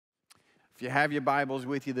If you have your Bibles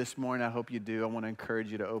with you this morning, I hope you do. I want to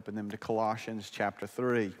encourage you to open them to Colossians chapter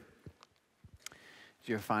 3. As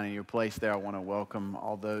you're finding your place there, I want to welcome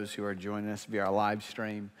all those who are joining us via our live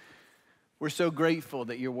stream. We're so grateful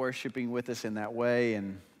that you're worshiping with us in that way,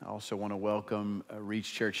 and I also want to welcome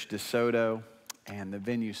Reach Church DeSoto and the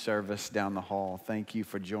venue service down the hall. Thank you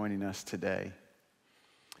for joining us today.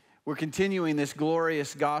 We're continuing this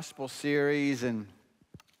glorious gospel series, and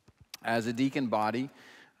as a deacon body,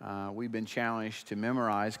 we've been challenged to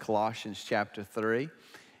memorize Colossians chapter 3,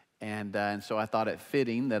 and so I thought it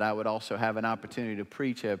fitting that I would also have an opportunity to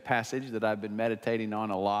preach a passage that I've been meditating on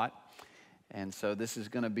a lot, and so this is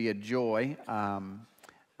going to be a joy.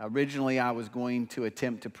 Originally, I was going to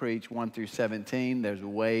attempt to preach 1 through 17. There's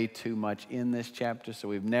way too much in this chapter, so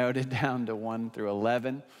we've narrowed it down to 1 through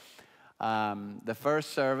 11. The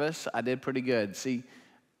first service, I did pretty good. See,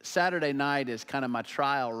 Saturday night is kind of my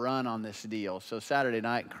trial run on this deal. So Saturday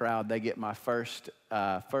night crowd, they get my first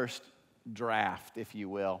draft, if you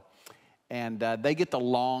will. And they get the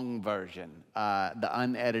long version, the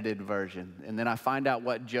unedited version. And then I find out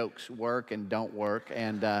what jokes work and don't work.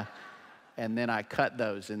 And then I cut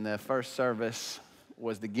those. And the first service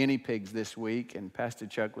was the guinea pigs this week. And Pastor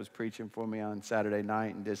Chuck was preaching for me on Saturday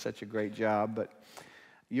night and did such a great job. But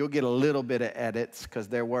you'll get a little bit of edits because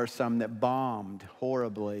there were some that bombed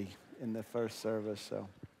horribly in the first service. So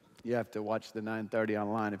you have to watch the 9:30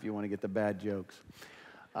 online if you want to get the bad jokes.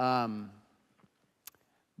 But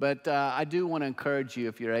I do want to encourage you,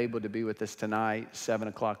 if you're able to be with us tonight, 7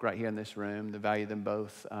 o'clock right here in this room, the Value Them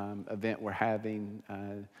Both event we're having.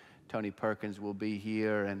 Tony Perkins will be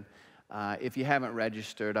here. And if you haven't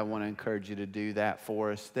registered, I want to encourage you to do that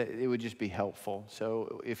for us. It would just be helpful.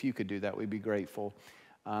 So if you could do that, we'd be grateful.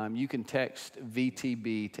 You can text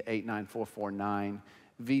VTB to 89449,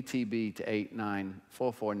 VTB to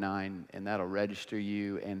 89449, and that'll register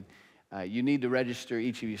you. And you need to register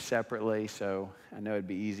each of you separately, so I know it'd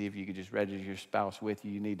be easy if you could just register your spouse with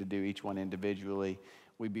you. You need to do each one individually.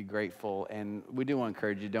 We'd be grateful. And we do want to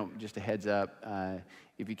encourage you, just a heads up,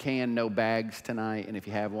 if you can, no bags tonight. And if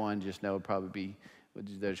you have one, just know it'll probably be, I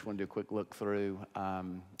just want to do a quick look through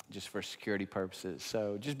just for security purposes.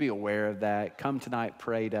 So just be aware of that. Come tonight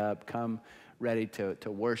prayed up. Come ready to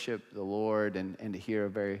worship the Lord and to hear a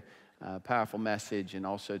very powerful message, and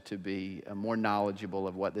also to be more knowledgeable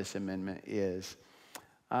of what this amendment is.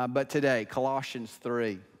 But today, Colossians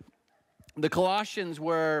 3. The Colossians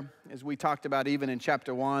were, as we talked about even in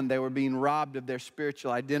chapter 1, they were being robbed of their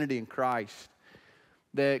spiritual identity in Christ.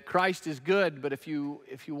 That Christ is good, but if you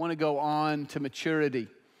want to go on to maturity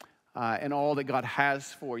and all that God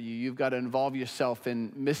has for you, you've got to involve yourself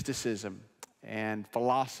in mysticism and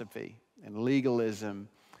philosophy and legalism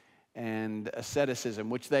and asceticism,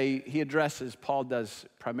 which he addresses, Paul does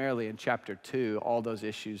primarily in chapter 2. All those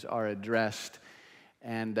issues are addressed.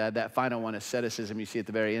 And that final one, asceticism, you see at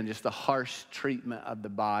the very end, just the harsh treatment of the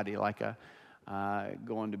body, like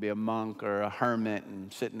going to be a monk or a hermit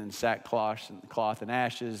and sitting in sackcloth and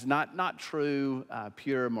ashes. Not true,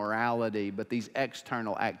 pure morality, but these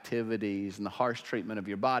external activities and the harsh treatment of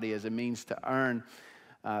your body as a means to earn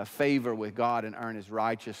favor with God and earn His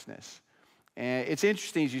righteousness. And it's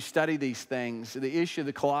interesting as you study these things, the issue of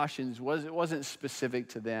the Colossians wasn't specific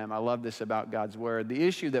to them. I love this about God's Word. The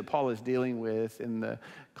issue that Paul is dealing with in the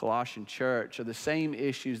Colossian church are the same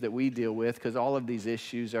issues that we deal with, because all of these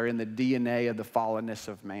issues are in the DNA of the fallenness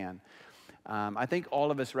of man. I think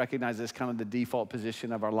all of us recognize this kind of the default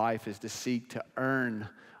position of our life is to seek to earn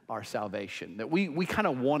our salvation. That we kind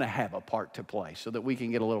of want to have a part to play so that we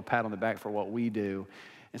can get a little pat on the back for what we do.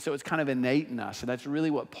 And so it's kind of innate in us, and that's really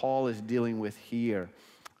what Paul is dealing with here.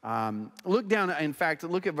 Look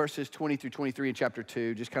at verses 20 through 23 in chapter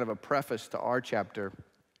 2, just kind of a preface to our chapter.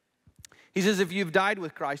 He says, if you've died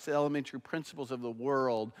with Christ, the elementary principles of the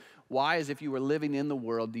world, why, as if you were living in the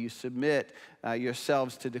world, do you submit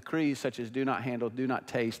yourselves to decrees such as do not handle, do not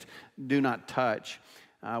taste, do not touch,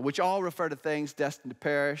 which all refer to things destined to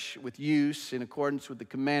perish with use in accordance with the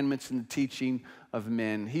commandments and the teaching of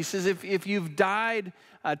men. He says, if you've died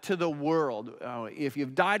to the world, if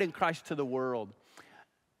you've died in Christ to the world,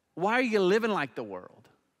 why are you living like the world?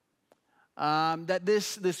 That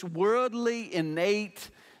this worldly,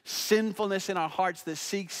 innate sinfulness in our hearts that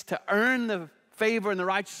seeks to earn the favor and the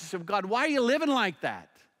righteousness of God, why are you living like that?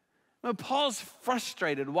 Well, Paul's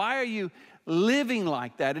frustrated. Why are you living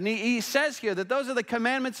like that? And he says here that those are the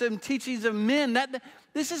commandments and teachings of men.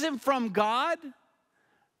 This isn't from God.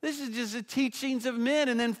 This is just the teachings of men.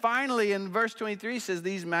 And then finally in verse 23 says,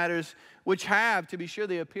 these matters which have, to be sure,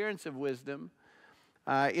 the appearance of wisdom,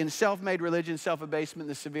 in self-made religion, self-abasement, and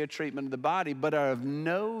the severe treatment of the body, but are of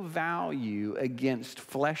no value against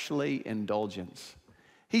fleshly indulgence.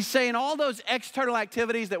 He's saying all those external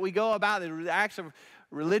activities that we go about, the acts of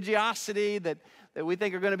religiosity that we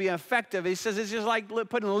think are going to be effective, he says it's just like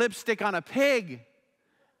putting lipstick on a pig.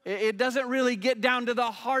 It doesn't really get down to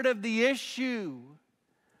the heart of the issue.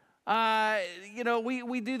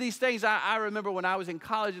 We do these things. I remember when I was in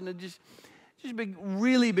college and just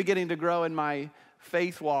really beginning to grow in my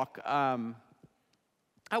faith walk,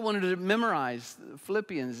 I wanted to memorize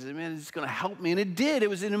Philippians. I mean, it's going to help me, and it did. It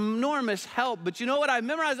was an enormous help. But you know what? I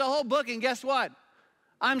memorized the whole book, and guess what?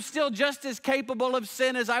 I'm still just as capable of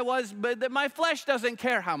sin as I was, but my flesh doesn't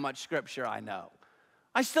care how much Scripture I know.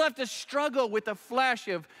 I still have to struggle with the flesh.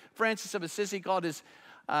 Of Francis of Assisi called his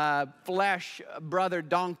flesh brother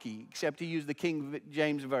donkey, except he used the King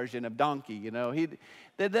James version of donkey. You know,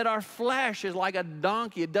 that our flesh is like a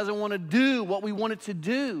donkey. It doesn't want to do what we want it to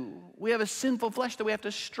do. We have a sinful flesh that we have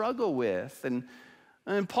to struggle with.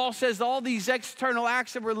 And Paul says all these external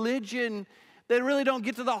acts of religion, they really don't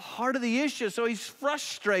get to the heart of the issue. So he's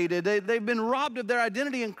frustrated. They've been robbed of their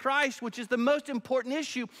identity in Christ, which is the most important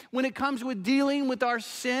issue when it comes with dealing with our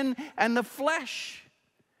sin and the flesh.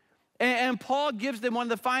 And Paul gives them one of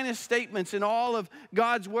the finest statements in all of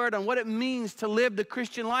God's word on what it means to live the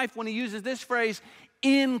Christian life when he uses this phrase,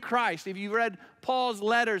 in Christ. If you've read Paul's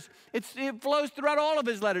letters, it flows throughout all of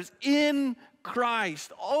his letters, in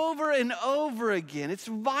Christ, over and over again. It's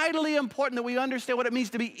vitally important that we understand what it means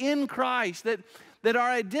to be in Christ, that our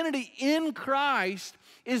identity in Christ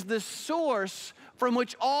is the source from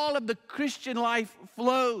which all of the Christian life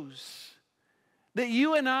flows. That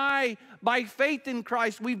you and I, by faith in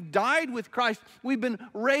Christ, we've died with Christ. We've been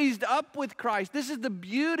raised up with Christ. This is the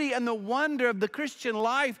beauty and the wonder of the Christian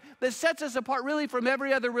life that sets us apart really from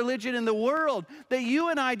every other religion in the world. That you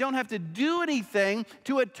and I don't have to do anything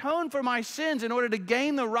to atone for my sins in order to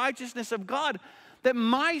gain the righteousness of God. That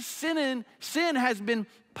my sin has been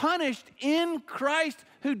punished in Christ,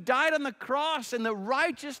 who died on the cross, and the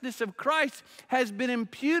righteousness of Christ has been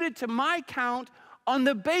imputed to my account on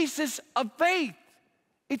the basis of faith.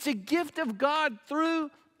 It's a gift of God through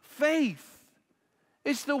faith.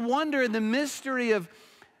 It's the wonder and the mystery of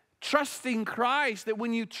trusting Christ, that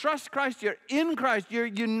when you trust Christ, you're in Christ, you're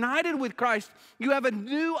united with Christ, you have a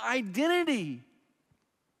new identity.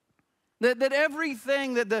 That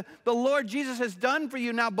everything that the Lord Jesus has done for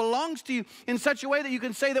you now belongs to you in such a way that you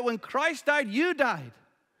can say that when Christ died, you died.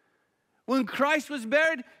 When Christ was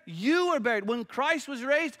buried, you were buried. When Christ was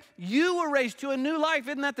raised, you were raised to a new life.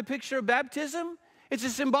 Isn't that the picture of baptism? It's a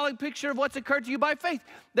symbolic picture of what's occurred to you by faith.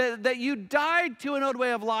 That you died to an old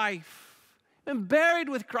way of life, and buried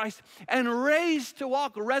with Christ, and raised to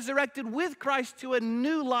walk, resurrected with Christ to a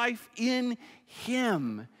new life in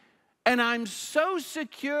Him. And I'm so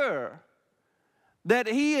secure that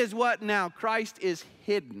He is what now? Christ is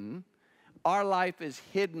hidden. Our life is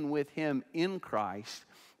hidden with Him in Christ.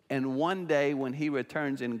 And one day when He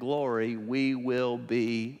returns in glory, we will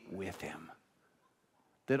be with Him.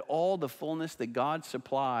 That all the fullness that God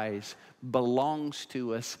supplies belongs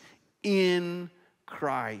to us in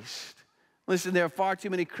Christ. Listen, there are far too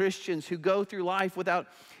many Christians who go through life without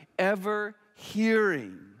ever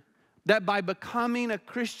hearing that by becoming a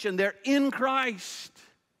Christian, they're in Christ.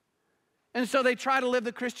 And so they try to live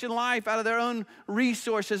the Christian life out of their own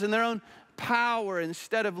resources and their own power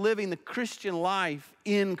instead of living the Christian life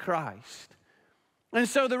in Christ. And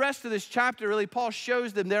so the rest of this chapter, really, Paul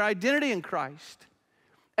shows them their identity in Christ.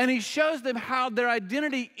 And he shows them how their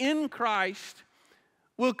identity in Christ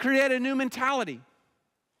will create a new mentality.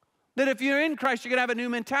 That if you're in Christ, you're going to have a new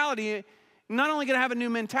mentality. You're not only going to have a new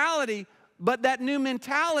mentality, but that new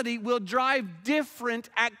mentality will drive different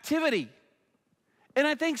activity. And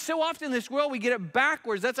I think so often in this world we get it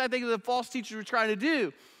backwards. That's, I think, what the false teachers were trying to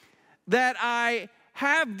do. That I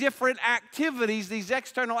have different activities, these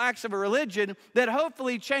external acts of a religion, that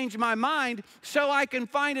hopefully change my mind so I can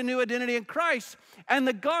find a new identity in Christ. And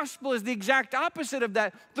the gospel is the exact opposite of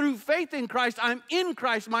that. Through faith in Christ, I'm in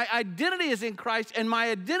Christ. My identity is in Christ, and my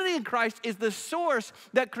identity in Christ is the source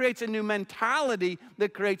that creates a new mentality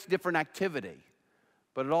that creates different activity.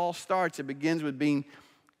 But it all starts, it begins with being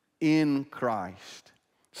in Christ.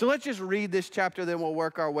 So let's just read this chapter, then we'll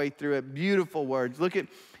work our way through it. Beautiful words. Look at,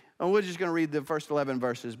 we're just going to read the first 11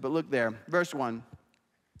 verses, but look there. Verse 1.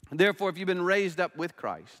 Therefore, if you've been raised up with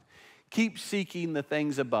Christ, keep seeking the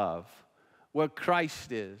things above, where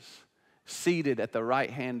Christ is, seated at the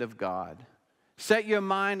right hand of God. Set your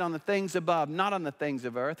mind on the things above, not on the things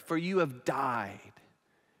of earth, for you have died,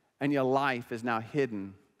 and your life is now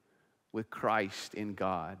hidden with Christ in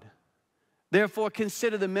God. Therefore,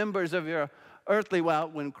 consider the members of your earthly, well,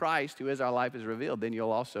 when Christ, who is our life, is revealed, then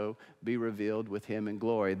you'll also be revealed with him in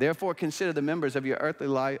glory. Therefore, consider the members of your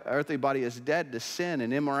earthly body as dead to sin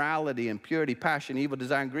and immorality, impurity, passion, evil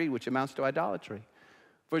desire, and greed, which amounts to idolatry.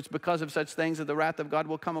 For it's because of such things that the wrath of God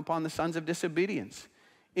will come upon the sons of disobedience.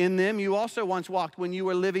 In them you also once walked when you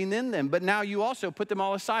were living in them, but now you also put them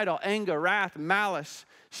all aside, all anger, wrath, malice,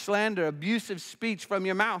 slander, abusive speech from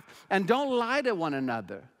your mouth. And don't lie to one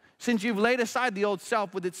another, since you've laid aside the old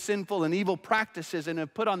self with its sinful and evil practices and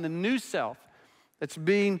have put on the new self that's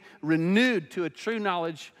being renewed to a true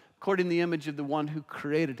knowledge according to the image of the one who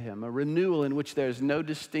created him, a renewal in which there is no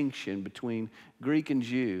distinction between Greek and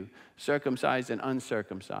Jew, circumcised and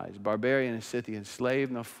uncircumcised, barbarian and Scythian,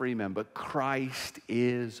 slave nor free man, but Christ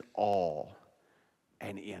is all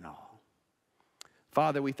and in all.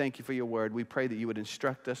 Father, we thank you for your word. We pray that you would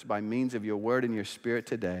instruct us by means of your word and your spirit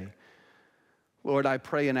today. Lord, I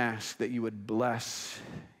pray and ask that you would bless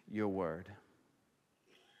your word.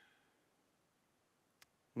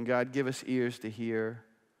 And God, give us ears to hear,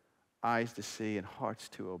 eyes to see, and hearts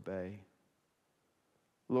to obey.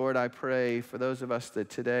 Lord, I pray for those of us that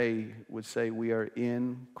today would say we are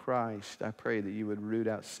in Christ. I pray that you would root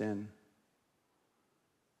out sin.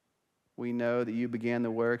 We know that you began the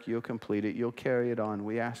work, you'll complete it, you'll carry it on.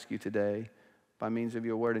 We ask you today, by means of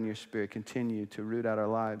your word and your spirit, continue to root out our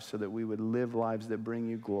lives so that we would live lives that bring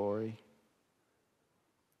you glory.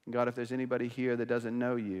 God, if there's anybody here that doesn't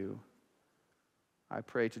know you, I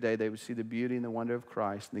pray today they would see the beauty and the wonder of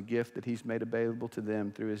Christ and the gift that he's made available to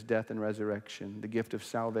them through his death and resurrection, the gift of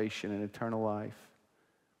salvation and eternal life.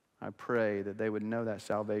 I pray that they would know that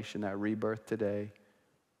salvation, that rebirth today.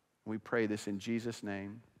 We pray this in Jesus'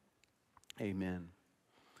 name. Amen.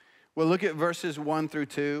 Well, look at verses 1 through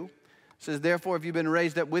 2. It says, therefore, if you've been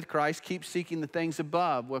raised up with Christ, keep seeking the things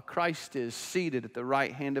above, where Christ is seated at the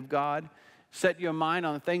right hand of God. Set your mind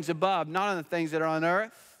on the things above, not on the things that are on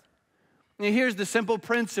earth. And here's the simple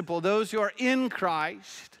principle. Those who are in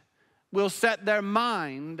Christ will set their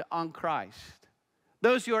mind on Christ.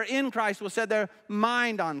 Those who are in Christ will set their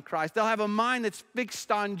mind on Christ. They'll have a mind that's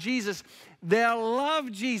fixed on Jesus. They'll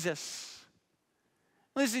love Jesus.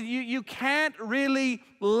 Listen, you can't really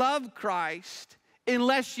love Christ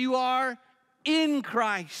unless you are in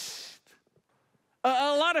Christ.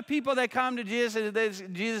 A lot of people that come to Jesus,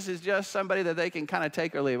 and Jesus is just somebody that they can kind of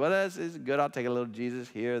take or leave. Well, this is good. I'll take a little Jesus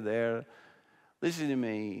here, there. Listen to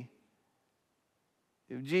me.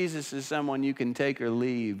 If Jesus is someone you can take or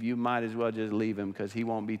leave, you might as well just leave him because he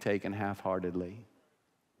won't be taken half-heartedly.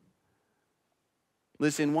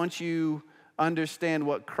 Listen, once you understand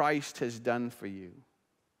what Christ has done for you,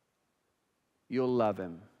 you'll love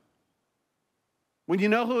him. When you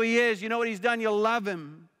know who he is, you know what he's done, you'll love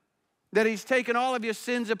him. That he's taken all of your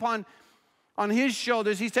sins upon his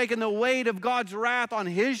shoulders. He's taken the weight of God's wrath on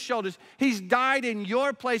his shoulders. He's died in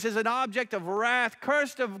your place as an object of wrath.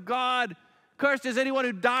 Cursed of God. Cursed is anyone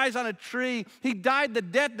who dies on a tree. He died the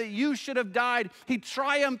death that you should have died. He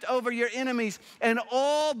triumphed over your enemies. And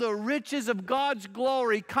all the riches of God's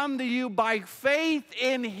glory come to you by faith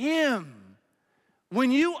in him.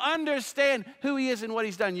 When you understand who he is and what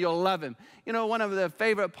he's done, you'll love him. You know, one of the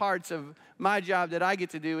favorite parts of my job that I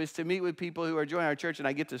get to do is to meet with people who are joining our church, and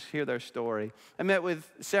I get to hear their story. I met with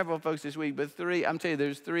several folks this week, but I'm telling you,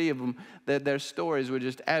 there's 3 of them that their stories were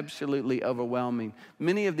just absolutely overwhelming.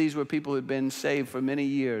 Many of these were people who had been saved for many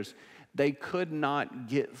years. They could not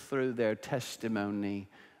get through their testimony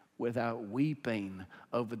without weeping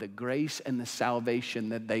over the grace and the salvation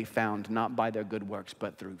that they found, not by their good works,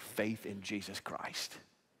 but through faith in Jesus Christ.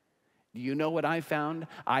 Do you know what I found?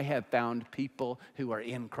 I have found people who are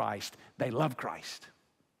in Christ. They love Christ.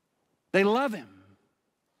 They love him.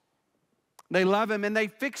 They love him and they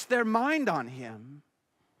fix their mind on him.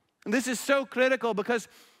 And this is so critical because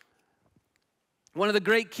one of the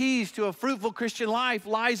great keys to a fruitful Christian life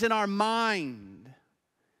lies in our mind.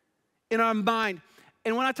 In our mind.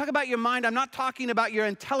 And when I talk about your mind, I'm not talking about your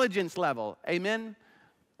intelligence level. Amen?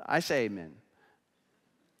 I say amen.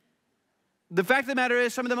 The fact of the matter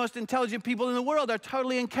is some of the most intelligent people in the world are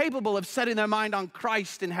totally incapable of setting their mind on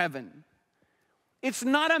Christ in heaven. It's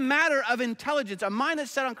not a matter of intelligence. A mind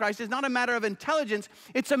that's set on Christ is not a matter of intelligence.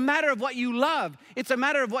 It's a matter of what you love. It's a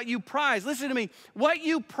matter of what you prize. Listen to me. What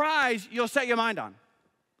you prize, you'll set your mind on.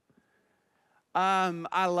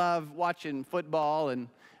 I love watching football, and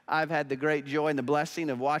I've had the great joy and the blessing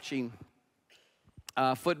of watching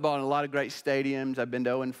football in a lot of great stadiums. I've been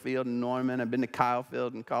to Owen Field in Norman. I've been to Kyle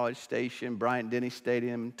Field in College Station, Bryant-Denny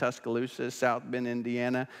Stadium, Tuscaloosa, South Bend,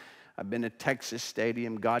 Indiana. I've been to Texas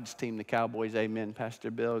Stadium, God's team, the Cowboys, amen, Pastor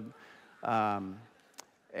Bill. And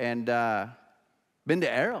been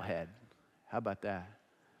to Arrowhead. How about that?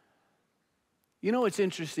 You know what's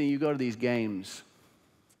interesting? You go to these games,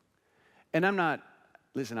 and I'm not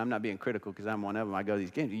being critical because I'm one of them. I go to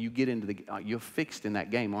these games, and you get into you're fixed in that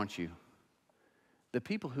game, aren't you? The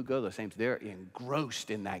people who go to those games, they're engrossed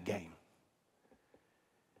in that game.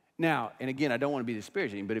 Now, and again, I don't want to be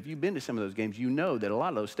disparaging, but if you've been to some of those games, you know that a lot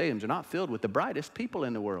of those stadiums are not filled with the brightest people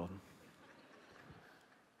in the world.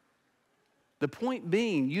 The point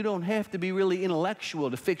being, you don't have to be really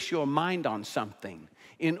intellectual to fix your mind on something.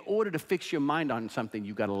 In order to fix your mind on something,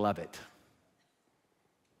 you've got to love it.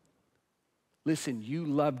 Listen, you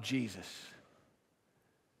love Jesus.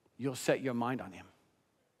 You'll set your mind on him.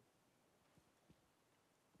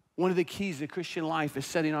 One of the keys to Christian life is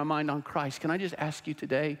setting our mind on Christ. Can I just ask you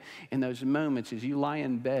today, in those moments as you lie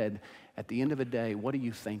in bed at the end of a day, what are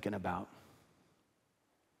you thinking about?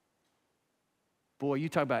 Boy, you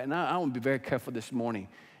talk about it, and I want to be very careful this morning.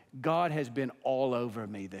 God has been all over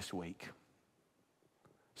me this week.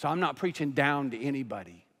 So I'm not preaching down to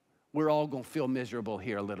anybody. We're all going to feel miserable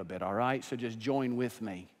here a little bit, all right? So just join with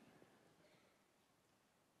me.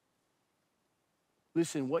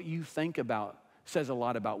 Listen, what you think about says a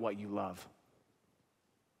lot about what you love.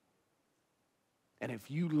 And if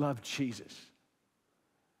you love Jesus,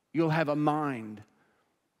 you'll have a mind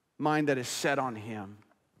that is set on him.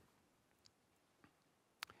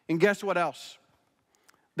 And guess what else?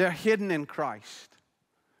 They're hidden in Christ.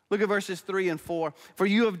 Look at verses 3 and 4. For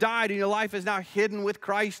you have died, and your life is now hidden with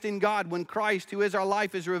Christ in God. When Christ, who is our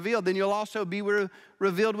life, is revealed, then you'll also be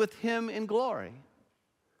revealed with him in glory.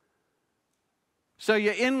 So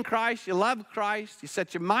you're in Christ, you love Christ, you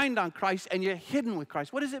set your mind on Christ, and you're hidden with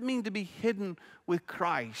Christ. What does it mean to be hidden with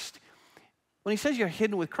Christ? When he says you're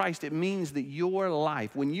hidden with Christ, it means that your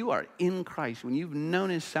life, when you are in Christ, when you've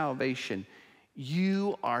known his salvation,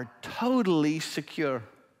 you are totally secure.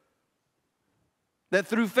 That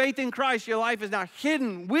through faith in Christ, your life is now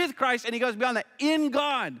hidden with Christ, and he goes beyond that, in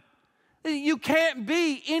God. You can't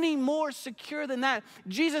be any more secure than that.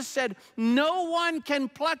 Jesus said, no one can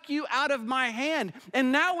pluck you out of my hand.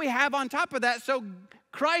 And now we have on top of that, so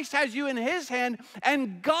Christ has you in his hand,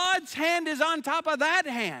 and God's hand is on top of that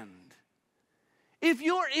hand. If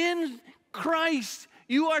you're in Christ,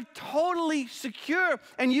 you are totally secure,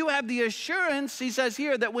 and you have the assurance, he says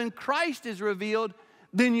here, that when Christ is revealed,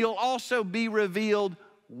 then you'll also be revealed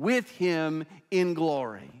with him in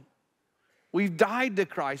glory. We've died to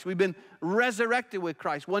Christ. We've been resurrected with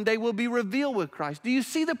Christ. One day we'll be revealed with Christ. Do you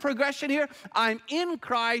see the progression here? I'm in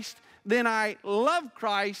Christ, then I love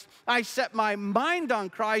Christ, I set my mind on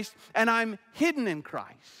Christ, and I'm hidden in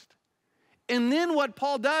Christ. And then what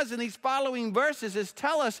Paul does in these following verses is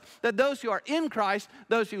tell us that those who are in Christ,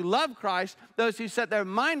 those who love Christ, those who set their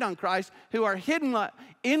mind on Christ, who are hidden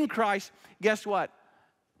in Christ, guess what?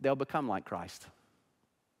 They'll become like Christ.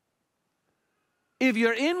 If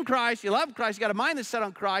you're in Christ, you love Christ, you got a mind that's set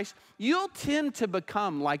on Christ, you'll tend to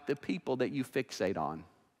become like the people that you fixate on.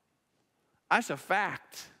 That's a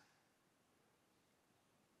fact.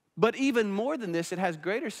 But even more than this, it has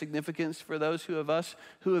greater significance for those of us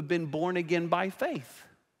who have been born again by faith.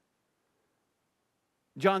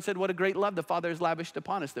 John said, what a great love the Father has lavished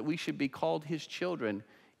upon us, that we should be called his children.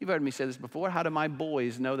 You've heard me say this before. How do my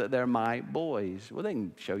boys know that they're my boys? Well, they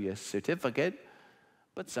can show you a certificate,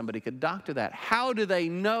 but somebody could doctor that. How do they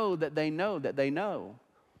know that they know that they know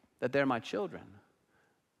that they're my children?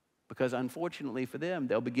 Because unfortunately for them,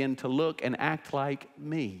 they'll begin to look and act like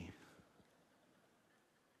me.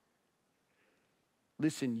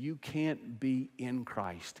 Listen, you can't be in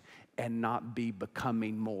Christ and not be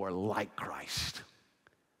becoming more like Christ.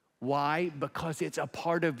 Why? Because it's a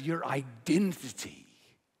part of your identity.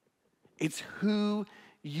 It's who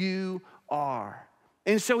you are.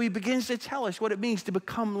 And so he begins to tell us what it means to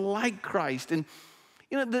become like Christ. And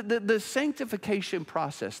you know, the sanctification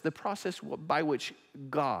process, the process by which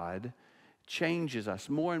God changes us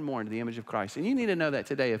more and more into the image of Christ. And you need to know that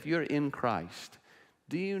today, if you're in Christ,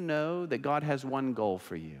 do you know that God has one goal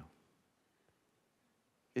for you?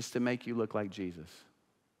 It's to make you look like Jesus.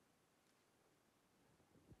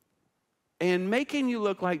 And making you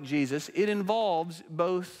look like Jesus, it involves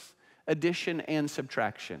both addition and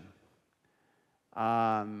subtraction.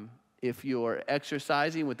 If you're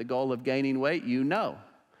exercising with the goal of gaining weight, you know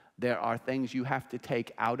there are things you have to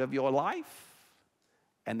take out of your life,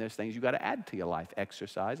 and there's things you got to add to your life,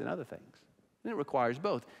 exercise and other things. And it requires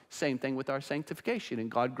both. Same thing with our sanctification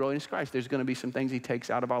and God growing in Christ. There's going to be some things he takes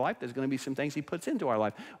out of our life. There's going to be some things he puts into our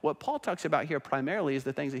life. What Paul talks about here primarily is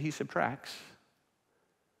the things that he subtracts.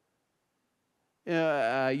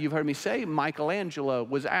 You've heard me say Michelangelo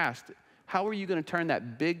was asked, how are you going to turn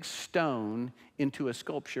that big stone into a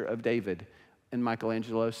sculpture of David? And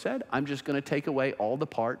Michelangelo said, I'm just going to take away all the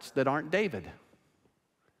parts that aren't David.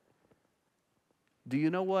 do you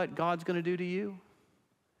know what God's going to do to you?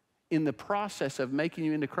 In the process of making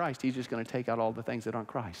you into Christ, he's just going to take out all the things that aren't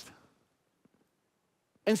Christ.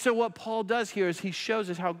 And so what Paul does here is he shows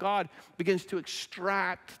us how God begins to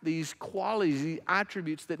extract these qualities, these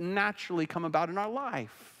attributes that naturally come about in our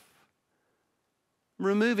life.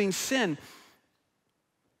 Removing sin.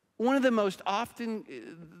 One of the most often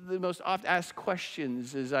asked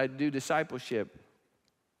questions as I do discipleship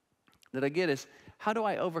that I get is, how do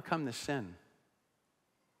I overcome the sin?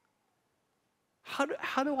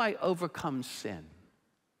 How do I overcome sin?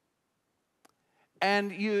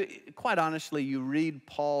 And quite honestly, you read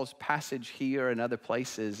Paul's passage here and other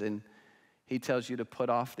places, and he tells you to put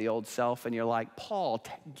off the old self, and you're like, Paul,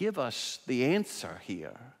 give us the answer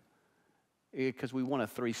here. Because we want a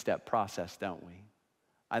 3-step process, don't we?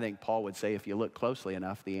 I think Paul would say if you look closely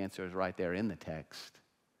enough, the answer is right there in the text.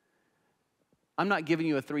 I'm not giving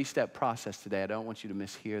you a 3-step process today. I don't want you to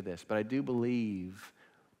mishear this, but I do believe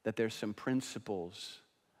that there's some principles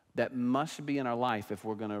that must be in our life if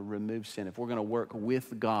we're going to remove sin, if we're going to work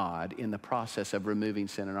with God in the process of removing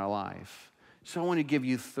sin in our life. So I want to give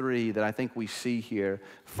you 3 that I think we see here.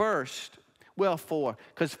 First, 4,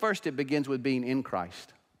 because first it begins with being in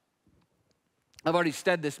Christ. I've already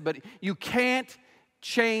said this, but you can't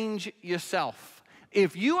change yourself.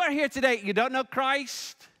 If you are here today, you don't know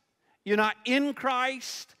Christ, you're not in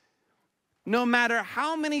Christ, no matter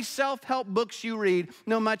how many self-help books you read,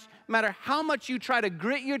 no matter how much you try to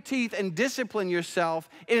grit your teeth and discipline yourself,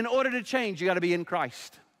 in order to change, you got to be in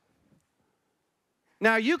Christ.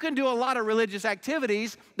 Now, you can do a lot of religious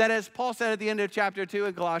activities that, as Paul said at the end of chapter 2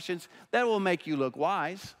 in Colossians, that will make you look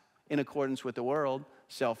wise in accordance with the world,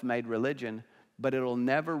 self-made religion, but it'll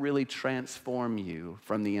never really transform you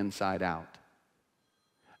from the inside out.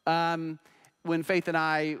 When Faith and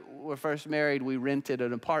I were first married, we rented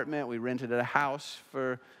an apartment, we rented a house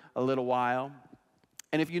for a little while.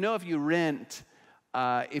 And if you rent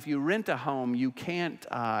a home, you can't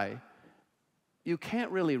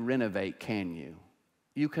really renovate, can you?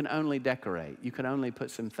 You can only decorate. You can only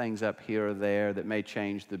put some things up here or there that may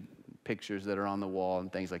change the pictures that are on the wall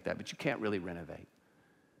and things like that, but you can't really renovate.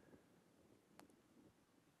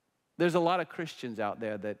 There's a lot of Christians out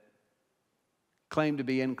there that claim to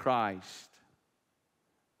be in Christ,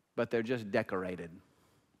 but they're just decorated.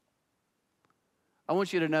 I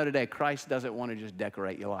want you to know today, Christ doesn't want to just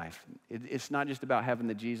decorate your life. It's not just about having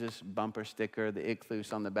the Jesus bumper sticker, the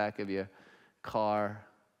ichthus on the back of your car.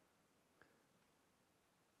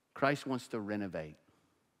 Christ wants to renovate.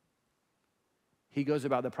 He goes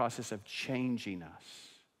about the process of changing us.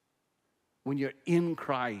 When you're in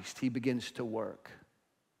Christ, he begins to work.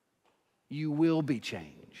 You will be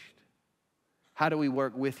changed. How do we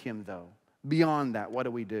work with him, though? Beyond that, what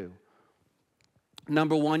do we do?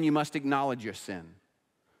 Number 1, you must acknowledge your sin.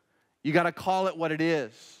 You got to call it what it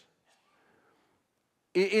is.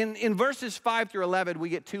 In verses 5 through 11, we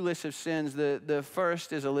get 2 lists of sins. The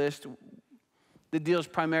first is a list that deals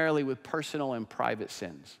primarily with personal and private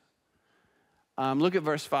sins. Look at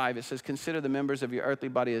verse 5. It says, consider the members of your earthly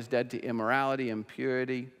body as dead to immorality,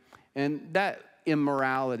 impurity. And that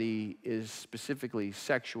immorality is specifically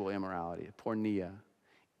sexual immorality, porneia.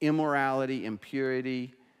 Immorality,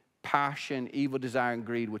 impurity, passion, evil desire, and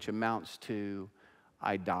greed, which amounts to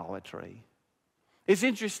idolatry. It's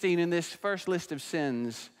interesting, in this first list of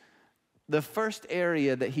sins, the first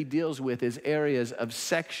area that he deals with is areas of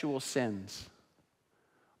sexual sins.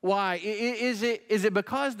 Why? Is it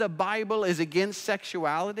because the Bible is against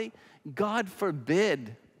sexuality? God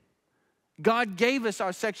forbid. God gave us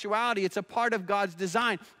our sexuality. It's a part of God's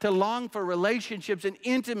design to long for relationships and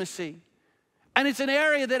intimacy. And it's an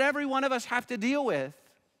area that every one of us have to deal with.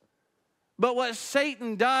 But what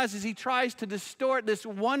Satan does is he tries to distort this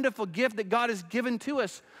wonderful gift that God has given to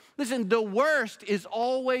us. Listen, the worst is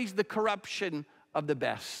always the corruption of the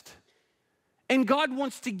best. And God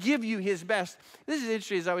wants to give you his best. This is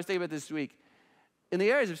interesting, as I was thinking about this week. In the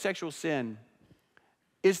areas of sexual sin,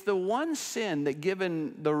 it's the one sin that,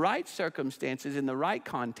 given the right circumstances, in the right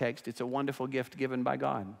context, it's a wonderful gift given by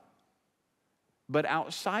God. But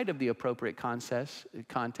outside of the appropriate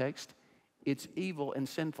context, it's evil and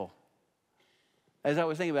sinful. As I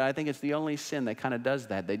was thinking about it, I think it's the only sin that kind of does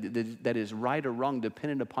that, that is right or wrong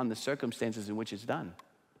dependent upon the circumstances in which it's done.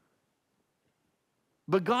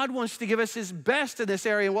 But God wants to give us his best in this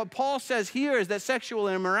area. And what Paul says here is that sexual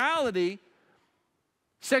immorality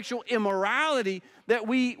that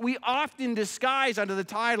we often disguise under the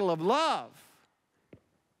title of love.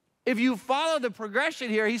 If you follow the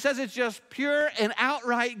progression here, he says it's just pure and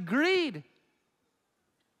outright greed.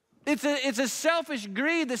 It's a selfish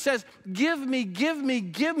greed that says, give me, give me,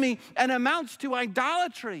 give me, and amounts to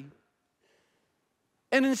idolatry.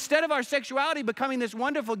 And instead of our sexuality becoming this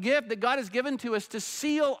wonderful gift that God has given to us to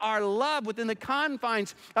seal our love within the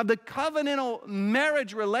confines of the covenantal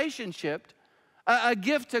marriage relationship, a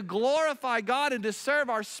gift to glorify God and to serve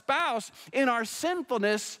our spouse in our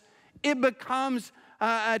sinfulness, it becomes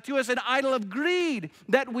to us an idol of greed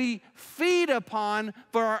that we feed upon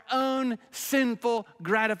for our own sinful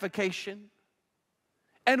gratification.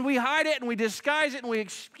 And we hide it and we disguise it and we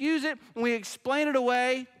excuse it and we explain it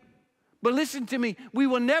away. But listen to me, we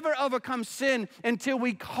will never overcome sin until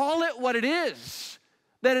we call it what it is.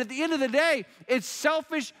 That at the end of the day, it's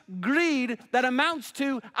selfish greed that amounts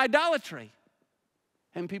to idolatry.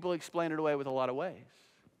 And people explain it away with a lot of ways.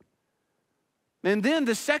 And then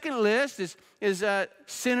the second list is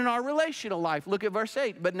sin in our relational life. Look at verse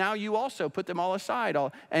 8. But now you also put them all aside,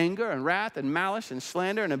 all anger and wrath and malice and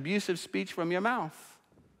slander and abusive speech from your mouth.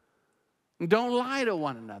 And don't lie to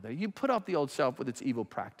one another. You put off the old self with its evil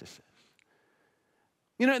practices.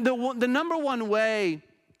 You know, the number one way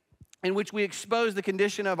in which we expose the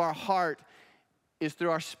condition of our heart is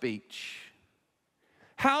through our speech.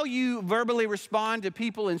 How you verbally respond to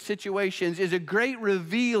people and situations is a great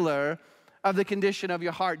revealer of the condition of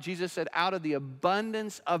your heart. Jesus said, out of the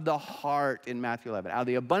abundance of the heart in Matthew 11, out of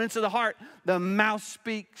the abundance of the heart, the mouth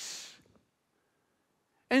speaks.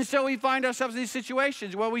 And so we find ourselves in these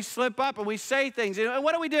situations where we slip up and we say things. And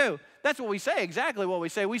what do? That's what we say, exactly what we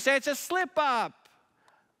say. We say it's a slip up.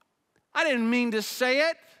 I didn't mean to say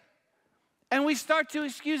it. And we start to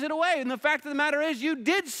excuse it away. And the fact of the matter is, you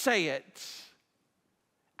did say it.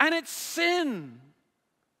 And it's sin.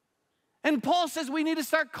 And Paul says we need to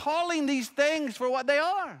start calling these things for what they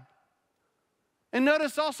are. And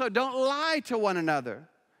notice also, don't lie to one another.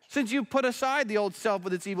 Since you put aside the old self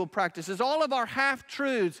with its evil practices, all of our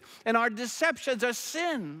half-truths and our deceptions are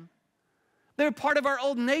sin. They're part of our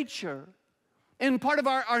old nature. And part of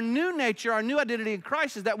our new nature, our new identity in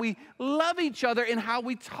Christ, is that we love each other in how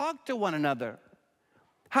we talk to one another,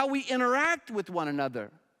 how we interact with one another.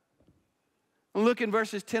 And look in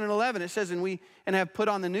verses 10 and 11. It says, and have put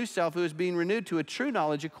on the new self who is being renewed to a true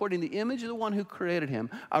knowledge according to the image of the one who created him,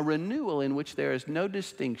 a renewal in which there is no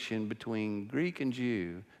distinction between Greek and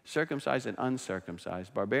Jew, circumcised and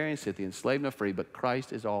uncircumcised, barbarian, Scythian, slave nor free, but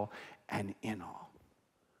Christ is all and in all.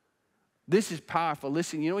 This is powerful.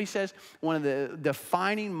 Listen, you know what he says? One of the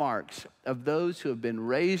defining marks of those who have been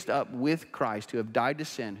raised up with Christ, who have died to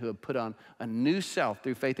sin, who have put on a new self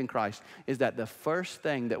through faith in Christ, is that the first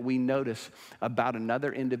thing that we notice about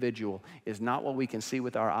another individual is not what we can see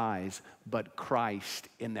with our eyes, but Christ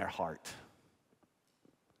in their heart.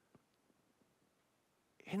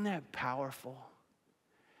 Isn't that powerful?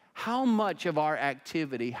 How much of our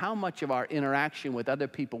activity, how much of our interaction with other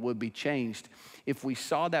people would be changed if we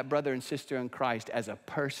saw that brother and sister in Christ as a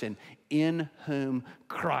person in whom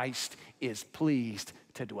Christ is pleased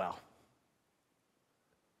to dwell?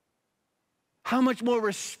 How much more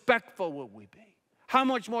respectful would we be? How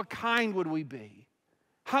much more kind would we be?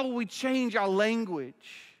 How will we change our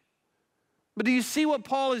language? But do you see what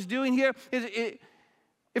Paul is doing here?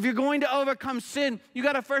 If you're going to overcome sin, you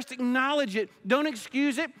got to first acknowledge it. Don't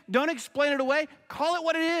excuse it. Don't explain it away. Call it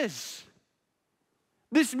what it is.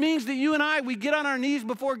 This means that you and I, we get on our knees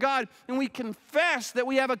before God and we confess that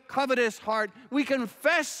we have a covetous heart. We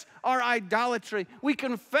confess our idolatry. We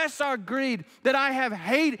confess our greed, that I have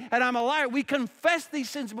hate and I'm a liar. We confess these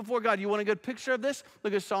sins before God. You want a good picture of this?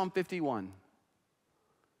 Look at Psalm 51.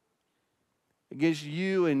 Against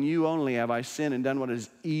you and you only have I sinned and done what is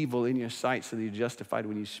evil in your sight, so that you're justified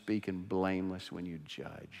when you speak and blameless when you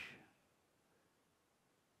judge.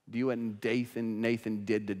 Do you know what Nathan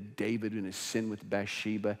did to David in his sin with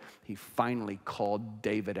Bathsheba? He finally called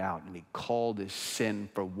David out, and he called his sin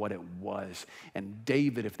for what it was. And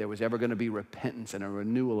David, if there was ever going to be repentance and a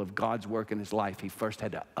renewal of God's work in his life, he first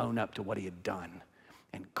had to own up to what he had done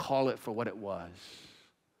and call it for what it was.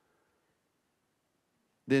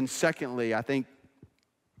 Then secondly, I think,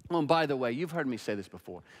 and by the way, you've heard me say this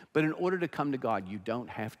before, but in order to come to God, you don't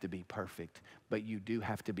have to be perfect, but you do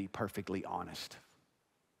have to be perfectly honest.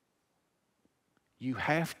 You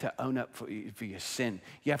have to own up for your sin.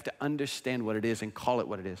 You have to understand what it is and call it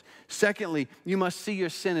what it is. Secondly, you must see your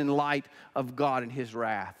sin in light of God and his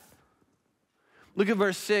wrath. Look at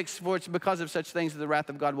verse 6, for it's because of such things that the wrath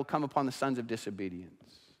of God will come upon the sons of disobedience.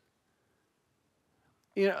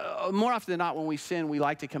 You know, more often than not, when we sin, we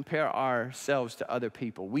like to compare ourselves to other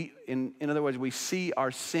people. In other words, we see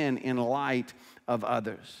our sin in light of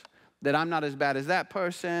others. That I'm not as bad as that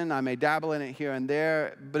person. I may dabble in it here and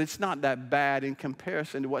there, but it's not that bad in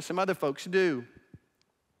comparison to what some other folks do.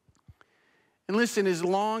 And listen, as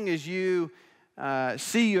long as you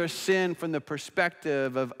see your sin from the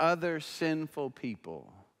perspective of other sinful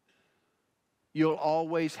people, you'll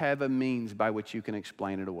always have a means by which you can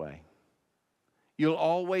explain it away. You'll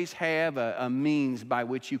always have a means by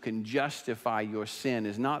which you can justify your sin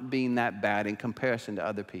as not being that bad in comparison to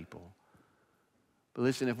other people. But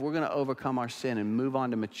listen, if we're going to overcome our sin and move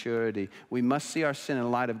on to maturity, we must see our sin in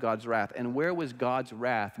light of God's wrath. And where was God's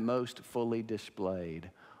wrath most fully displayed?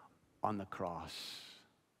 On the cross.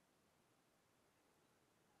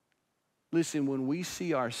 Listen, when we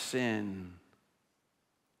see our sin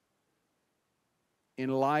in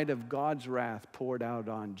light of God's wrath poured out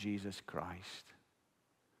on Jesus Christ,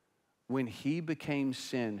 when he became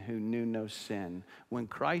sin who knew no sin, when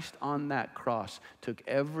Christ on that cross took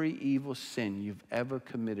every evil sin you've ever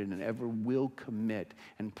committed and ever will commit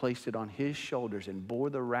and placed it on his shoulders and bore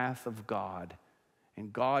the wrath of God,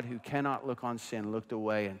 and God, who cannot look on sin, looked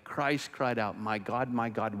away, and Christ cried out, my God,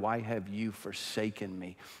 why have you forsaken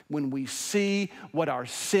me?" When we see what our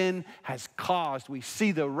sin has caused, we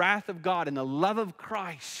see the wrath of God and the love of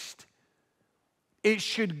Christ, it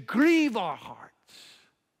should grieve our hearts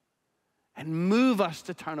and move us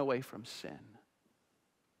to turn away from sin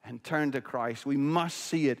and turn to Christ. We must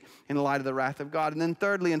see it in light of the wrath of God. And then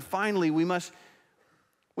thirdly and finally, we must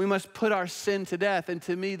put our sin to death. And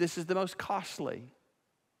to me, this is the most costly.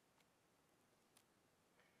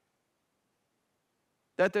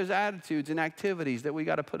 That there's attitudes and activities that we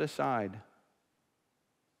got to put aside.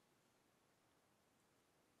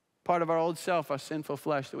 Part of our old self, our sinful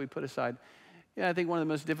flesh that we put aside. Yeah, I think one of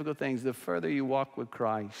the most difficult things, the further you walk with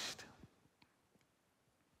Christ,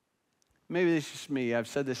 maybe this is just me, I've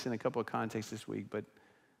said this in a couple of contexts this week, but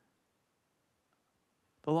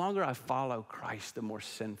the longer I follow Christ, the more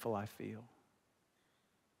sinful I feel.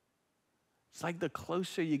 It's like the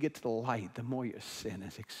closer you get to the light, the more your sin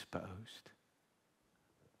is exposed.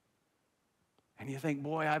 And you think,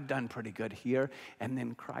 boy, I've done pretty good here. And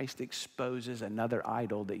then Christ exposes another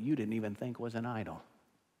idol that you didn't even think was an idol.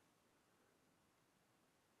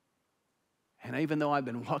 And even though I've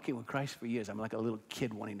been walking with Christ for years, I'm like a little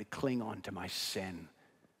kid wanting to cling on to my sin.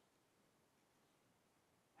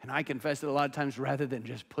 And I confess that a lot of times, rather than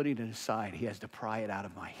just putting it aside, he has to pry it out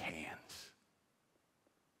of my hands.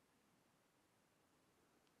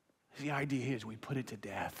 The idea is we put it to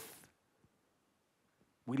death.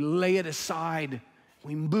 We lay it aside.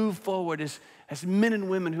 We move forward as men and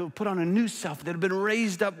women who have put on a new self that have been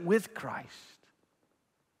raised up with Christ.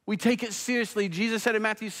 We take it seriously. Jesus said in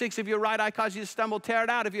Matthew 6, if your right eye causes you to stumble, tear it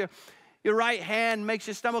out. If your right hand makes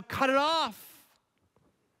you stumble, cut it off.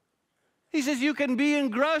 He says you can be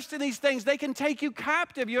engrossed in these things. They can take you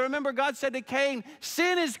captive. You remember God said to Cain,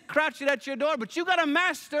 sin is crouching at your door, but you got to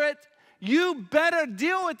master it. You better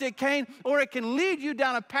deal with it, Cain, or it can lead you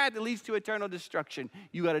down a path that leads to eternal destruction.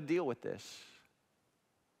 You got to deal with this.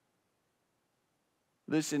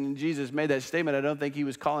 Listen, Jesus made that statement. I don't think he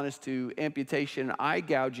was calling us to amputation, eye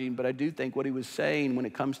gouging, but I do think what he was saying when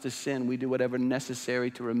it comes to sin, we do whatever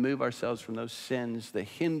necessary to remove ourselves from those sins that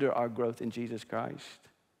hinder our growth in Jesus Christ.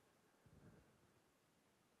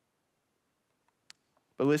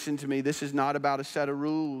 But listen to me, this is not about a set of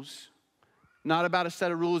rules. Not about a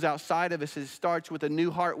set of rules outside of us. It starts with a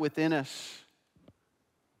new heart within us.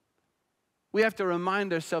 We have to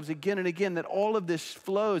remind ourselves again and again that all of this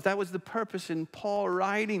flows. That was the purpose in Paul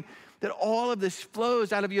writing, that all of this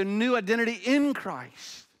flows out of your new identity in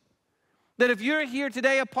Christ. That if you're here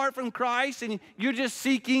today apart from Christ and you're just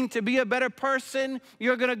seeking to be a better person,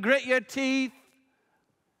 you're going to grit your teeth,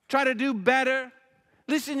 try to do better.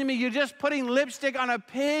 Listen to me, you're just putting lipstick on a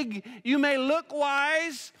pig. You may look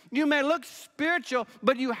wise, you may look spiritual,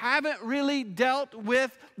 but you haven't really dealt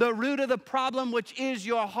with the root of the problem, which is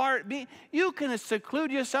your heart. You can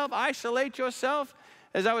seclude yourself, isolate yourself.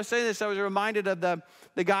 As I was saying this, I was reminded of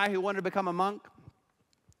the guy who wanted to become a monk.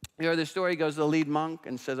 You heard the story, he goes to the lead monk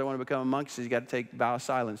and says, I want to become a monk. He says, you got to take vow of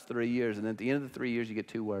silence 3 years. And then at the end of the 3 years, you get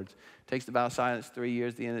 2 words. Takes the vow of silence 3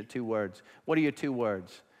 years, at the end of 2 words. What are your 2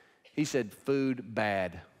 words? He said, food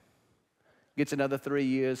bad. Gets another 3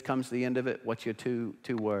 years, comes to the end of it. What's your two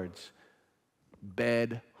words?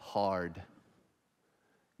 Bed hard.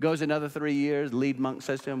 Goes another 3 years. Lead monk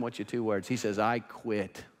says to him, what's your 2 words? He says, I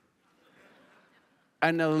quit.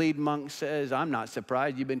 And the lead monk says, I'm not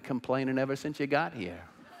surprised. You've been complaining ever since you got here.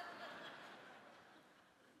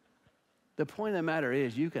 The point of the matter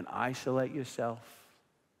is you can isolate yourself.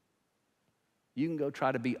 You can go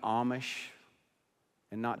try to be Amish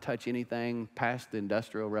and not touch anything past the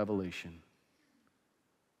Industrial Revolution.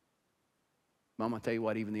 But I'm going to tell you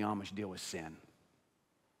what, even the Amish deal with sin.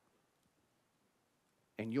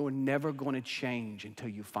 And you're never going to change until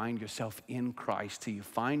you find yourself in Christ, till you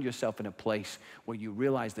find yourself in a place where you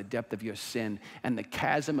realize the depth of your sin and the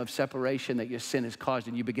chasm of separation that your sin has caused,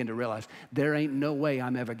 and you begin to realize there ain't no way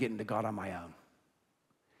I'm ever getting to God on my own.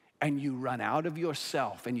 And you run out of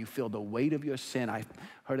yourself and you feel the weight of your sin. I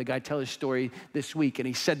heard a guy tell his story this week, and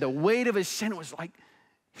he said the weight of his sin was like,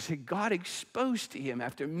 he said, God exposed to him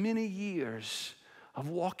after many years of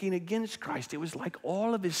walking against Christ. It was like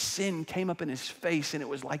all of his sin came up in his face, and it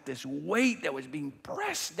was like this weight that was being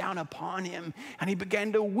pressed down upon him. And he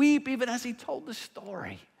began to weep even as he told the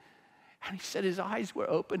story. And he said his eyes were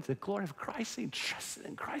open to the glory of Christ. He trusted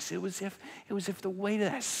in Christ. It was if the weight of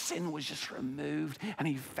that sin was just removed, and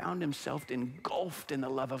he found himself engulfed in the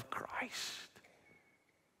love of Christ.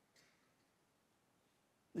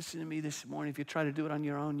 Listen to me this morning. If you try to do it on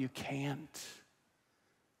your own, you can't.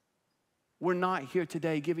 We're not here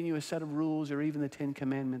today giving you a set of rules or even the 10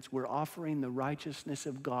 Commandments. We're offering the righteousness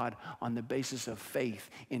of God on the basis of faith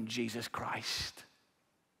in Jesus Christ.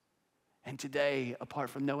 And today, apart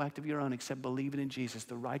from no act of your own except believing in Jesus,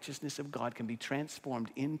 the righteousness of God can be transferred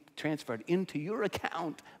into your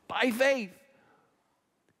account by faith.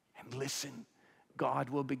 And listen, God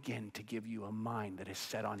will begin to give you a mind that is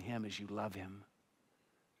set on him as you love him.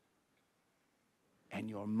 And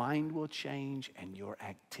your mind will change and your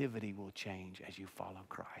activity will change as you follow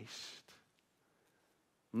Christ.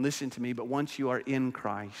 Listen to me, but once you are in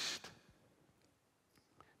Christ,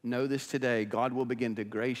 know this today, God will begin to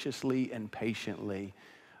graciously and patiently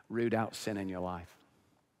root out sin in your life.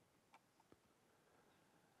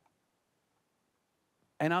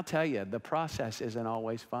 And I'll tell you, the process isn't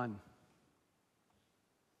always fun.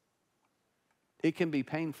 It can be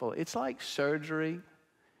painful. It's like surgery.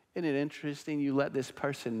 Isn't it interesting? You let this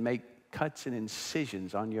person make cuts and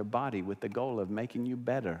incisions on your body with the goal of making you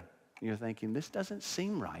better. You're thinking, this doesn't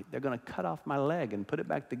seem right. They're going to cut off my leg and put it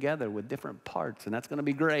back together with different parts, and that's going to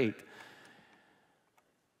be great.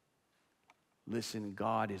 Listen,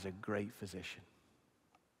 God is a great physician.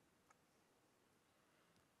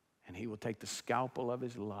 And he will take the scalpel of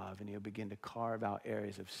his love and he'll begin to carve out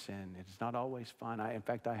areas of sin. It's not always fun. In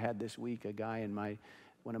fact, I had this week a guy in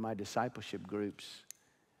one of my discipleship groups.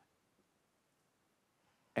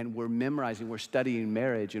 And we're studying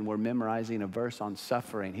marriage, and we're memorizing a verse on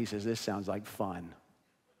suffering. He says, this sounds like fun.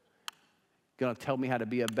 You're going to tell me how to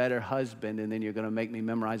be a better husband, and then you're going to make me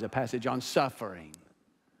memorize a passage on suffering.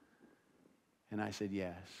 And I said,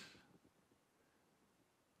 yes.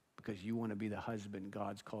 Because you want to be the husband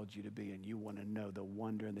God's called you to be, and you want to know the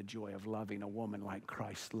wonder and the joy of loving a woman like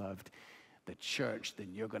Christ loved the church,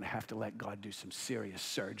 then you're going to have to let God do some serious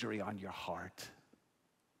surgery on your heart.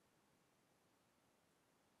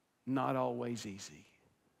 Not always easy,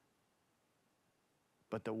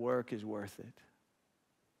 but the work is worth it.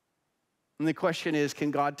 And the question is,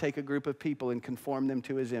 can God take a group of people and conform them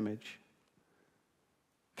to his image?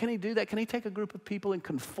 Can he do that? Can he take a group of people and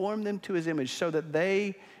conform them to his image so that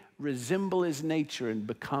they resemble his nature and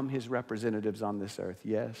become his representatives on this earth?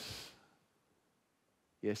 Yes.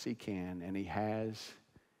 Yes, he can, and he has,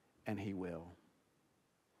 and he will.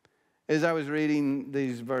 As I was reading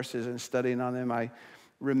these verses and studying on them, I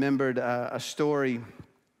remembered a story.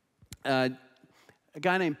 A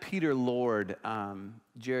guy named Peter Lord,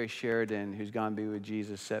 Jerry Sheridan, who's gone to be with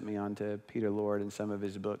Jesus, set me on to Peter Lord and some of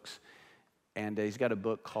his books. And he's got a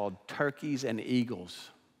book called Turkeys and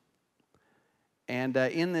Eagles. And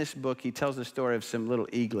in this book, he tells the story of some little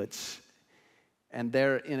eaglets. And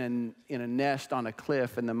they're in a nest on a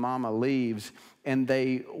cliff, and the mama leaves, and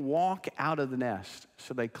they walk out of the nest.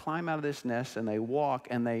 So they climb out of this nest, and they walk,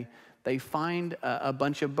 and they find a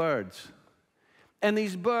bunch of birds. And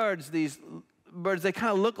these birds, they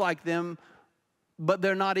kind of look like them, but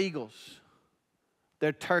they're not eagles.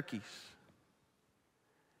 They're turkeys.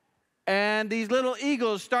 And these little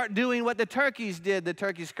eagles start doing what the turkeys did. The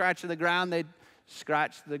turkeys scratch the ground, they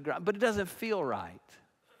scratch the ground, but it doesn't feel right.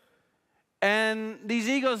 And these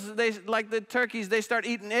eagles, like the turkeys, they start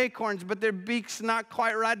eating acorns, but their beak's not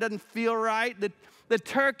quite right, doesn't feel right. The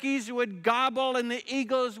turkeys would gobble and the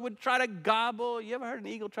eagles would try to gobble. You ever heard an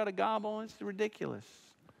eagle try to gobble? It's ridiculous.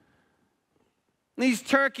 These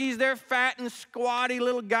turkeys, they're fat and squatty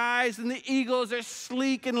little guys, and the eagles are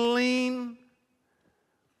sleek and lean.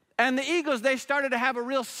 And the eagles, they started to have a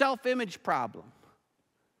real self-image problem.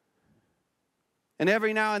 And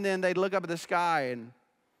every now and then they'd look up at the sky and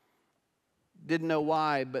didn't know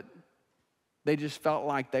why, but they just felt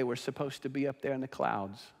like they were supposed to be up there in the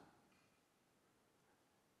clouds.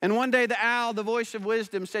 And one day the owl, the voice of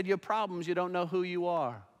wisdom, said, your problems, you don't know who you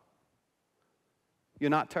are.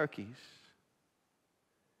 You're not turkeys.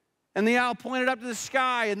 And the owl pointed up to the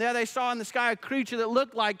sky, and there they saw in the sky a creature that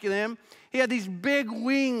looked like them. He had these big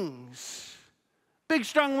wings, big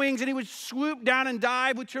strong wings, and he would swoop down and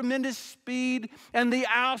dive with tremendous speed. And the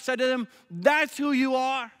owl said to them, "That's who you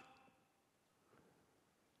are."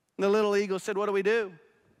 And the little eagle said, "What do we do?"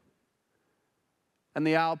 And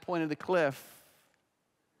the owl pointed to the cliff.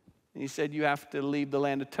 And he said, "You have to leave the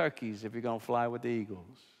land of turkeys if you're going to fly with the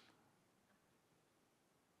eagles."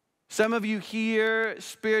 Some of you here,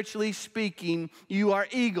 spiritually speaking, you are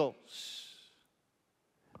eagles.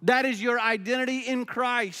 That is your identity in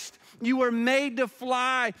Christ. You were made to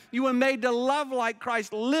fly. You were made to love like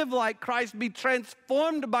Christ, live like Christ, be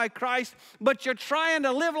transformed by Christ, but you're trying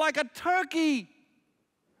to live like a turkey.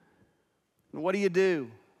 And what do?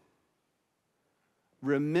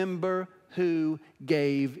 Remember who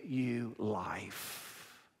gave you life.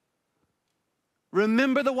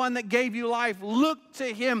 Remember the one that gave you life. Look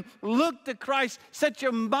to him. Look to Christ. Set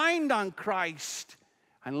your mind on Christ.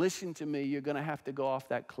 And listen to me, you're going to have to go off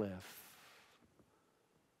that cliff.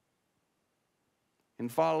 In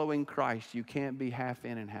following Christ, you can't be half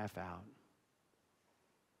in and half out.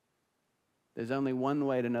 There's only one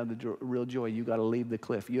way to know the real joy. You got to leave the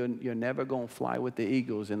cliff. You're never going to fly with the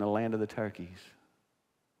eagles in the land of the turkeys.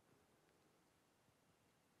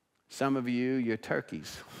 Some of you, you're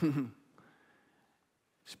turkeys,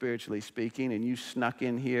 spiritually speaking, and you snuck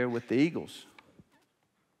in here with the eagles.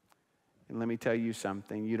 And let me tell you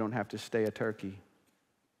something, you don't have to stay a turkey.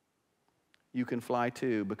 You can fly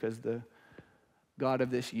too, because the God of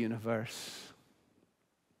this universe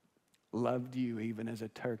loved you even as a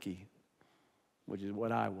turkey, which is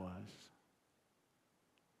what I was.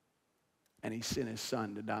 And he sent his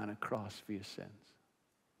son to die on a cross for your sins.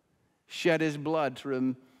 Shed his blood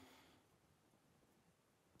to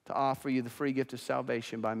offer you the free gift of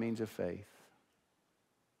salvation by means of faith.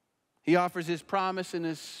 He offers his promise and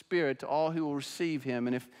his spirit to all who will receive him.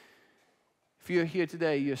 And if you're here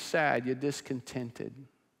today, you're sad, you're discontented,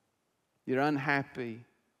 you're unhappy,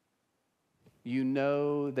 you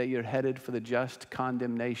know that you're headed for the just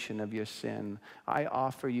condemnation of your sin, I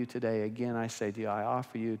offer you today, again I say to you, I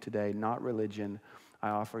offer you today not religion, I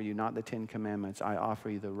offer you not the 10 Commandments, I offer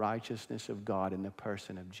you the righteousness of God in the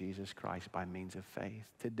person of Jesus Christ by means of faith.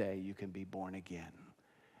 Today you can be born again,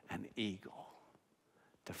 an eagle,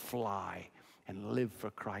 to fly and live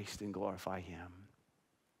for Christ and glorify him.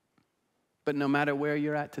 But no matter where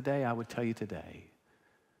you're at today, I would tell you today,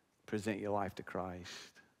 present your life to Christ.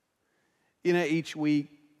 You know, each week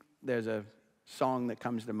there's a song that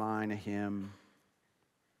comes to mind, a hymn.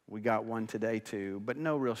 We got one today too, but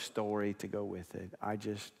no real story to go with it.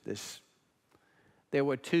 There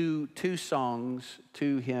were two songs,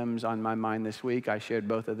 two hymns on my mind this week. I shared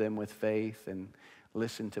both of them with Faith and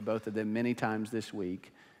listened to both of them many times this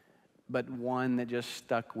week. But one that just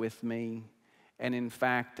stuck with me, and in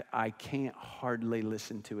fact, I can't hardly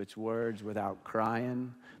listen to its words without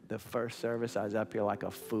crying. The first service, I was up here like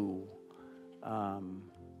a fool. And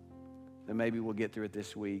maybe we'll get through it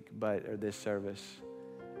this week, or this service.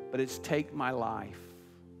 But it's take my life.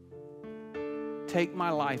 Take my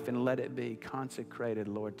life and let it be consecrated,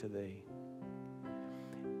 Lord, to thee.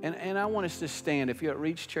 And I want us to stand. If you're at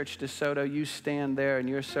Reach Church DeSoto, you stand there in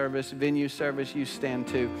your service, venue service, you stand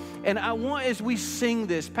too. And I want, as we sing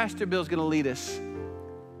this, Pastor Bill's going to lead us.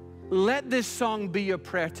 Let this song be your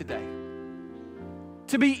prayer today.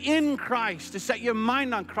 To be in Christ, to set your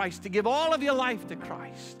mind on Christ, to give all of your life to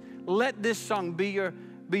Christ. Let this song be your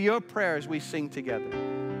prayer as we sing together.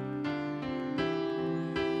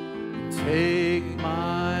 Take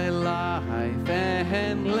my life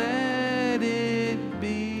and let it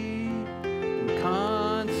be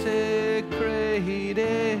consecrated,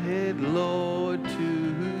 Lord,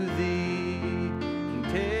 to thee.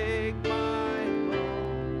 Take my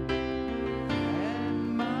bones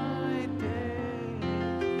and my days,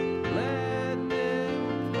 let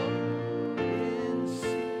them flow in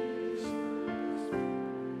ceaseless.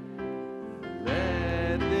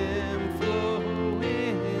 Let them flow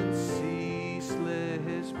in ceaseless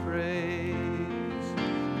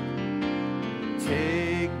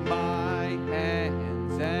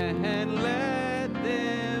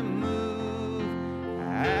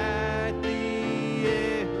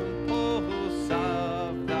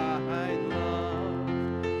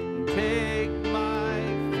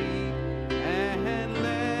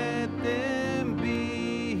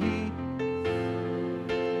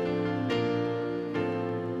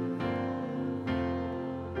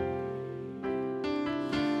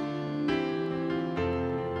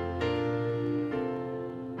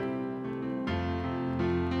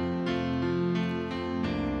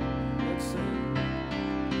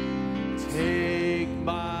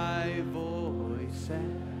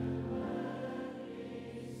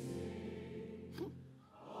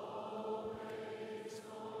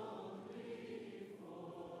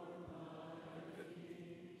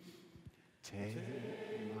Take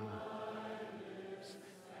my lips.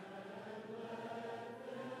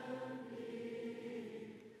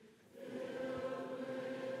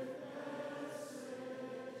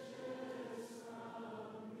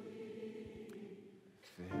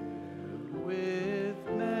 Filled with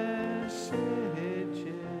messages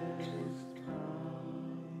from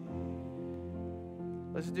me.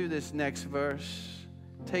 Let's do this next verse.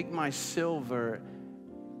 Take my silver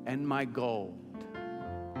and my gold.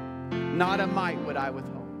 Not a mite would I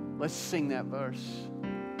withhold. Let's sing that verse.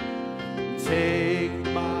 Take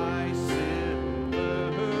my silver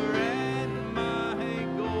and my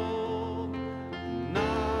gold.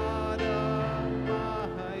 Not a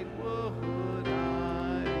mite would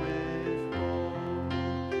I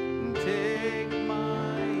withhold. Take my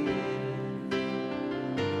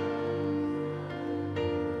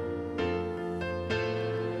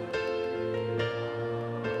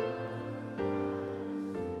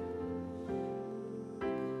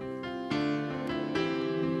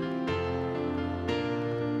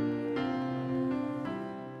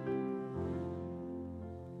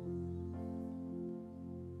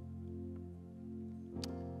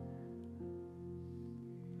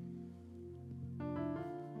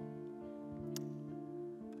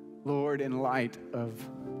Lord, in light of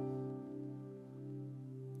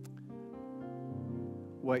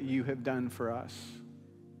what you have done for us,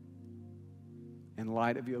 in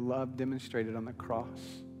light of your love demonstrated on the cross,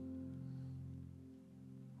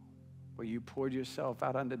 where you poured yourself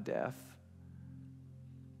out unto death,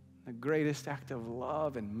 the greatest act of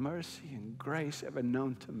love and mercy and grace ever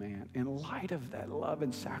known to man, in light of that love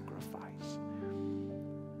and sacrifice,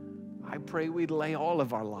 I pray we'd lay all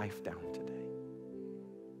of our life down today.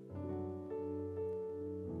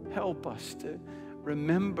 Help us to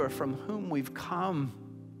remember from whom we've come.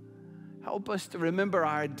 Help us to remember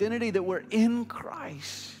our identity, that we're in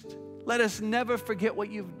Christ. Let us never forget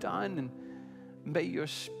what you've done, and may your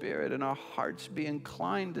spirit and our hearts be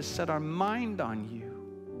inclined to set our mind on you,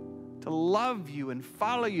 to love you and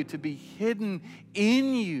follow you, to be hidden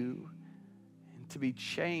in you, and to be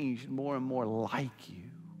changed more and more like you.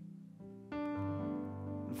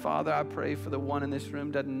 And Father, I pray for the one in this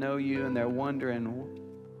room doesn't know you, and they're wondering,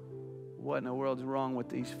 what in the world's wrong with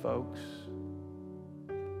these folks?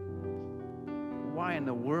 Why in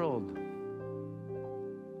the world?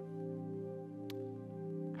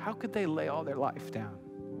 How could they lay all their life down?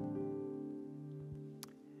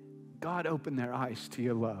 God, open their eyes to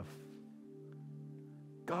your love.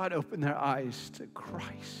 God, open their eyes to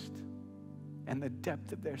Christ and the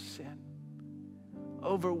depth of their sin.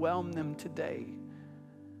 Overwhelm them today.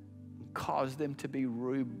 Cause them to be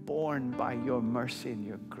reborn by your mercy and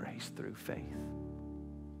your grace through faith.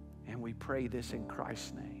 And we pray this in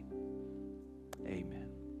Christ's name. Amen.